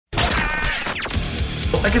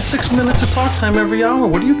I get 6 minutes of talk time every hour.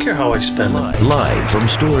 What do you care how I spend it? Live from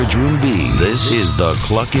Storage Room B, this is the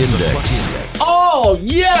Cluck Index. Oh,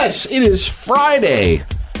 yes! It is Friday.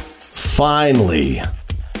 Finally.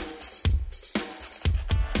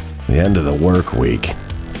 The end of the work week.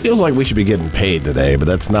 Feels like we should be getting paid today, but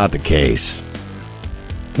that's not the case.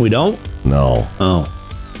 We don't? No. Oh.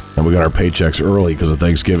 And we got our paychecks early because of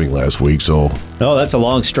Thanksgiving last week, so... Oh, that's a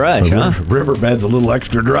long stretch, huh? Riverbed's a little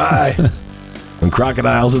extra dry. And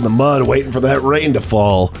crocodiles in the mud waiting for that rain to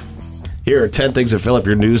fall. Here are 10 things that fill up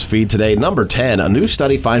your news feed today. Number 10, a new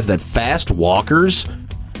study finds that fast walkers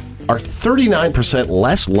are 39%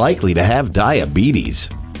 less likely to have diabetes.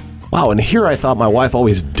 Wow, and here I thought my wife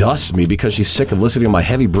always dusts me because she's sick of listening to my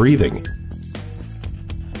heavy breathing.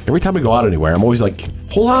 Every time we go out anywhere, I'm always like,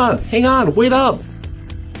 hold on, hang on, wait up.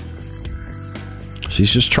 She's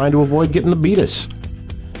just trying to avoid getting the beatus.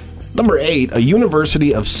 Number 8, a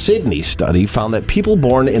University of Sydney study found that people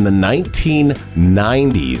born in the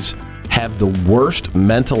 1990s have the worst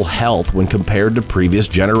mental health when compared to previous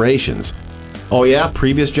generations. Oh yeah,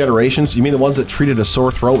 previous generations? You mean the ones that treated a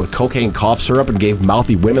sore throat with cocaine cough syrup and gave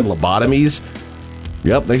mouthy women lobotomies?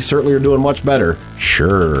 Yep, they certainly are doing much better.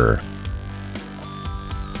 Sure.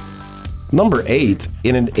 Number 8,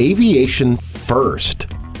 in an aviation first,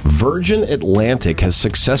 Virgin Atlantic has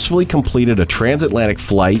successfully completed a transatlantic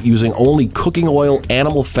flight using only cooking oil,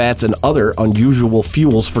 animal fats, and other unusual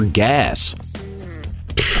fuels for gas.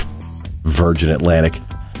 Virgin Atlantic.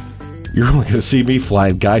 You're only going to see me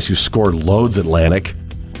flying guys who scored loads Atlantic.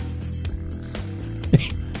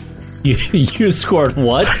 You scored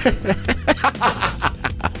what?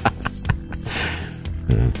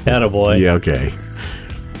 Attaboy. Yeah, okay.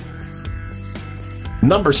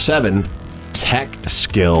 Number 7, tech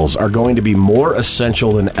skills are going to be more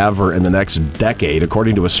essential than ever in the next decade,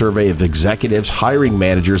 according to a survey of executives, hiring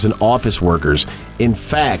managers, and office workers. In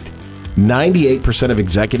fact, 98% of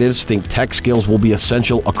executives think tech skills will be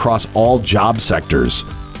essential across all job sectors.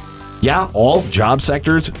 Yeah, all job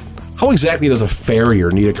sectors? How exactly does a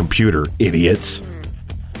farrier need a computer, idiots?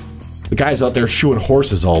 The guy's out there shoeing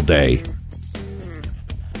horses all day.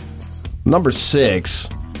 Number 6,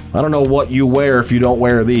 I don't know what you wear if you don't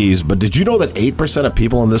wear these, but did you know that 8% of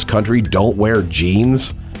people in this country don't wear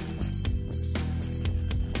jeans?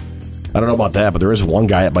 I don't know about that, but there is one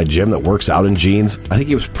guy at my gym that works out in jeans. I think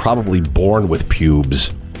he was probably born with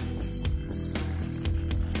pubes.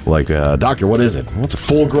 Like, doctor, what is it? What's a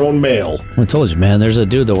full-grown male? I told you, man, there's a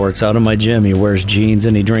dude that works out in my gym. He wears jeans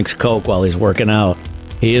and he drinks Coke while he's working out.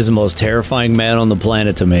 He is the most terrifying man on the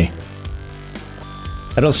planet to me.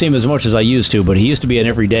 I don't see him as much as I used to, but he used to be an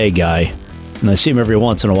everyday guy. And I see him every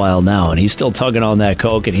once in a while now, and he's still tugging on that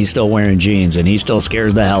Coke, and he's still wearing jeans, and he still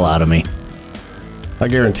scares the hell out of me. I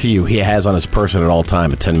guarantee you he has on his person at all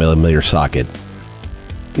time a 10mm socket.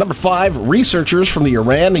 Number 5, researchers from the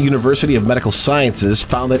Iran University of Medical Sciences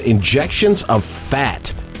found that injections of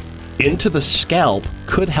fat into the scalp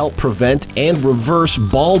could help prevent and reverse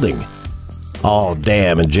balding. Oh,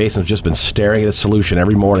 damn, and Jason's just been staring at a solution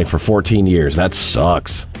every morning for 14 years. That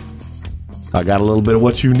sucks. I got a little bit of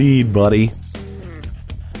what you need, buddy.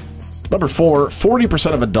 Number 4,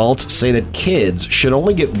 40% of adults say that kids should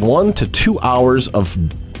only get 1 to 2 hours of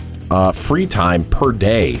free time per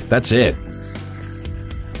day. That's it.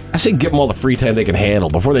 I say give them all the free time they can handle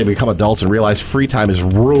before they become adults and realize free time is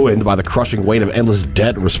ruined by the crushing weight of endless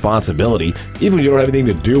debt and responsibility. Even when you don't have anything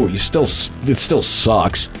to do, it still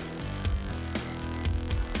sucks.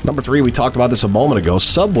 Number 3, we talked about this a moment ago.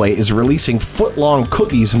 Subway is releasing foot-long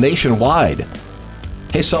cookies nationwide.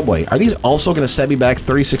 Hey, Subway, are these also going to send me back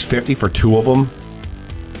 $36.50 for 2 of them?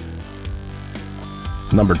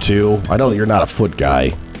 Number 2, I know that you're not a foot guy.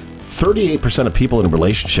 38% of people in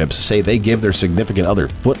relationships say they give their significant other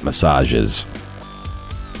foot massages.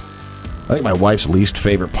 I think my wife's least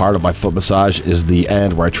favorite part of my foot massage is the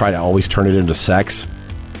end where I try to always turn it into sex.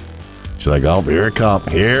 She's like, oh, here it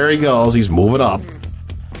comes. Here he goes. He's moving up.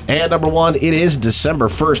 And number 1, it is December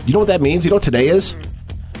 1st. You know what that means? You know what today is?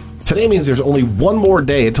 Today means there's only one more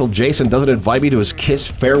day until Jason doesn't invite me to his Kiss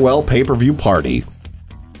farewell pay-per-view party.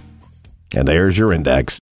 And there's your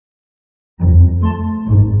index.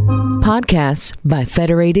 Podcasts by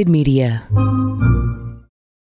Federated Media.